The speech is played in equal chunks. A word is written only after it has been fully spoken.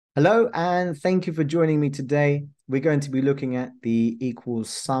Hello, and thank you for joining me today. We're going to be looking at the equals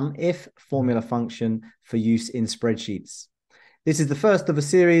SUMIF formula function for use in spreadsheets. This is the first of a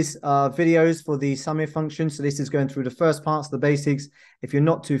series of videos for the SUMIF function. So this is going through the first parts, the basics. If you're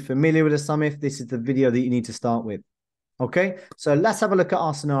not too familiar with the SUMIF, this is the video that you need to start with. Okay, so let's have a look at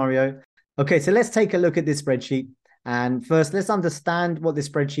our scenario. Okay, so let's take a look at this spreadsheet. And first, let's understand what this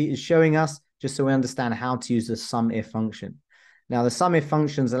spreadsheet is showing us, just so we understand how to use the SUMIF function. Now, the SUMIF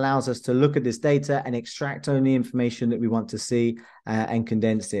functions allows us to look at this data and extract only information that we want to see and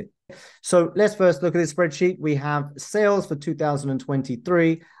condense it. So let's first look at this spreadsheet. We have sales for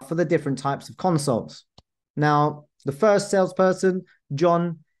 2023 for the different types of consoles. Now, the first salesperson,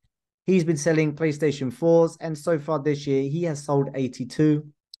 John, he's been selling PlayStation 4s, and so far this year, he has sold 82.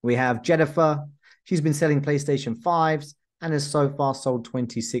 We have Jennifer. She's been selling PlayStation 5s and has so far sold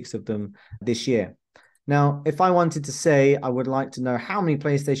 26 of them this year. Now, if I wanted to say I would like to know how many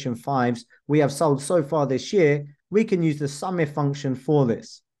PlayStation 5s we have sold so far this year, we can use the SUMIF function for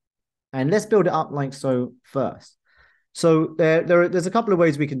this. And let's build it up like so first. So there's a couple of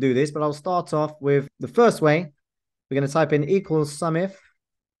ways we can do this, but I'll start off with the first way. We're going to type in equals SUMIF,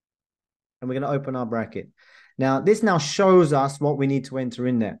 and we're going to open our bracket. Now, this now shows us what we need to enter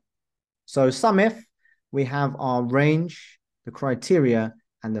in there. So SUMIF, we have our range, the criteria,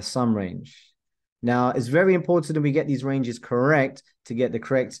 and the sum range. Now, it's very important that we get these ranges correct to get the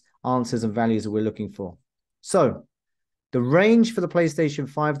correct answers and values that we're looking for. So the range for the PlayStation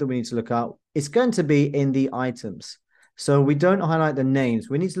 5 that we need to look up, it's going to be in the items. So we don't highlight the names.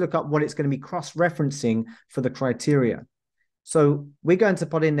 We need to look up what it's going to be cross-referencing for the criteria. So we're going to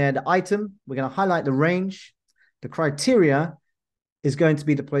put in there the item. We're going to highlight the range. The criteria is going to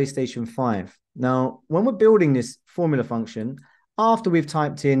be the PlayStation 5. Now, when we're building this formula function, after we've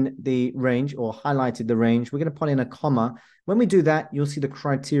typed in the range or highlighted the range, we're going to put in a comma. When we do that, you'll see the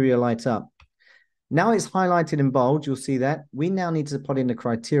criteria light up. Now it's highlighted in bold. You'll see that. We now need to put in the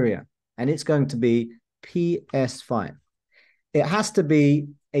criteria, and it's going to be PS5. It has to be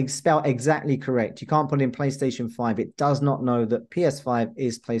spelled exactly correct. You can't put in PlayStation 5. It does not know that PS5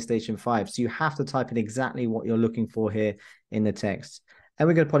 is PlayStation 5. So you have to type in exactly what you're looking for here in the text. And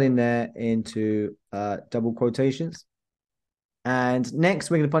we're going to put in there into double quotations. And next,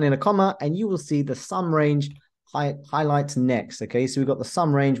 we're going to put in a comma, and you will see the sum range highlights next. Okay, so we've got the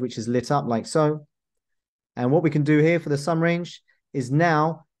sum range, which is lit up like so. And what we can do here for the sum range is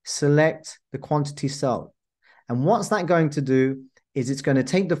now select the quantity cell. And what's that going to do is it's going to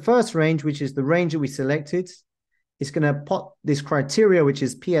take the first range, which is the range that we selected. It's going to put this criteria, which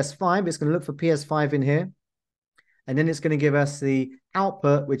is PS5. It's going to look for PS5 in here. And then it's going to give us the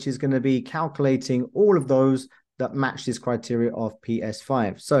output, which is going to be calculating all of those that match this criteria of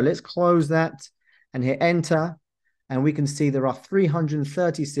PS5. So let's close that and hit enter. And we can see there are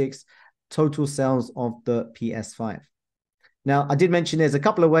 336 total sales of the PS5. Now, I did mention there's a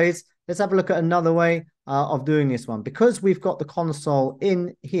couple of ways. Let's have a look at another way of doing this one. Because we've got the console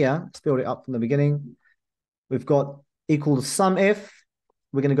in here, let's build it up from the beginning. We've got equals SUMIF.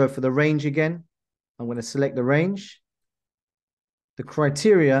 We're going to go for the range again. I'm going to select the range, the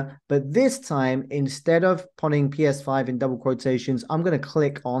criteria, but this time, instead of putting PS5 in double quotations, I'm going to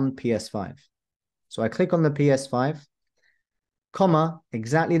click on PS5. So I click on the PS5, comma,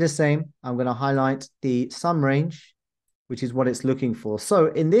 exactly the same. I'm going to highlight the sum range, which is what it's looking for. So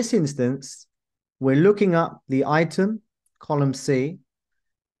in this instance, we're looking up the item, column C.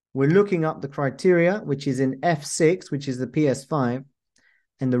 We're looking up the criteria, which is in F6, which is the PS5.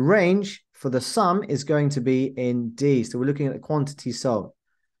 And the range for the sum is going to be in D. So we're looking at the quantity sold.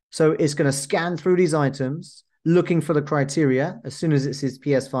 So it's going to scan through these items, looking for the criteria. As soon as it says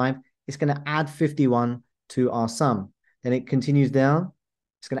PS5, it's going to add 51 to our sum. Then it continues down.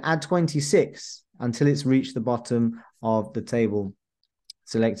 It's going to add 26 until it's reached the bottom of the table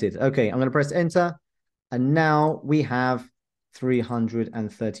selected. Okay, I'm going to press enter. And now we have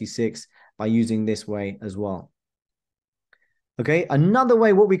 336 by using this way as well. Okay, another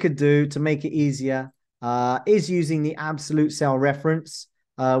way what we could do to make it easier is using the absolute cell reference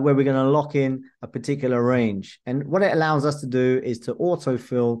where we're going to lock in a particular range. And what it allows us to do is to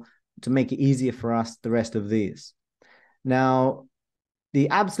autofill to make it easier for us the rest of these. Now, the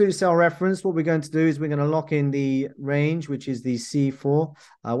absolute cell reference, what we're going to do is we're going to lock in the range, which is the C4.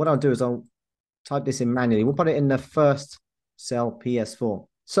 What I'll do is I'll type this in manually. We'll put it in the first cell, PS4.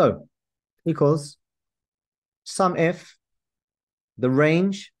 So, equals SUMIF, the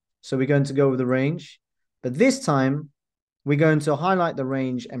range. So we're going to go with the range. But this time, we're going to highlight the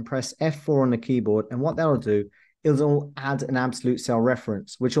range and press F4 on the keyboard. And what that'll do is it'll add an absolute cell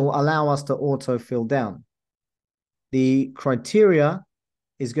reference, which will allow us to auto fill down. The criteria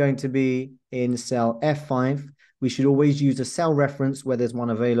is going to be in cell F5. We should always use a cell reference where there's one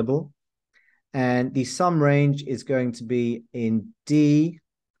available. And the sum range is going to be in D4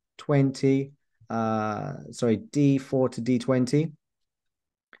 to D20.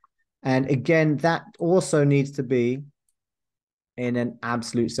 And again, that also needs to be in an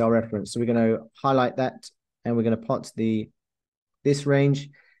absolute cell reference. So we're going to highlight that and we're going to plot this range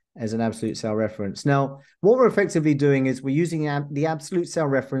as an absolute cell reference. Now, what we're effectively doing is we're using the absolute cell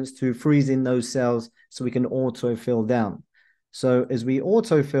reference to freeze in those cells so we can autofill down. So as we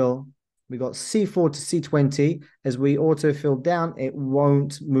autofill, we got C4 to C20. As we autofill down, it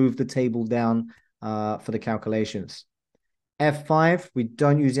won't move the table down for the calculations. F5, we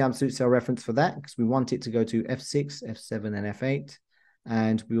don't use the absolute cell reference for that because we want it to go to F6, F7, and F8.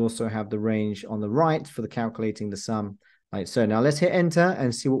 And we also have the range on the right for the calculating the sum. Right, so now let's hit enter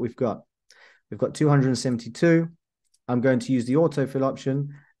and see what we've got. We've got 272. I'm going to use the autofill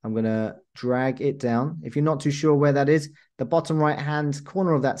option. I'm going to drag it down. If you're not too sure where that is, the bottom right-hand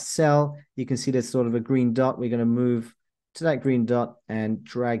corner of that cell, you can see there's sort of a green dot. We're going to move to that green dot and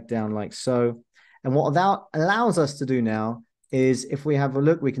drag down like so. And what that allows us to do now is if we have a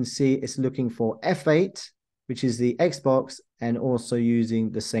look, we can see it's looking for F8, which is the X box, and also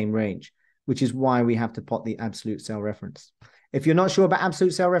using the same range, which is why we have to plot the absolute cell reference. If you're not sure about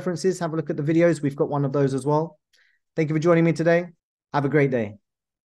absolute cell references, have a look at the videos. We've got one of those as well. Thank you for joining me today. Have a great day.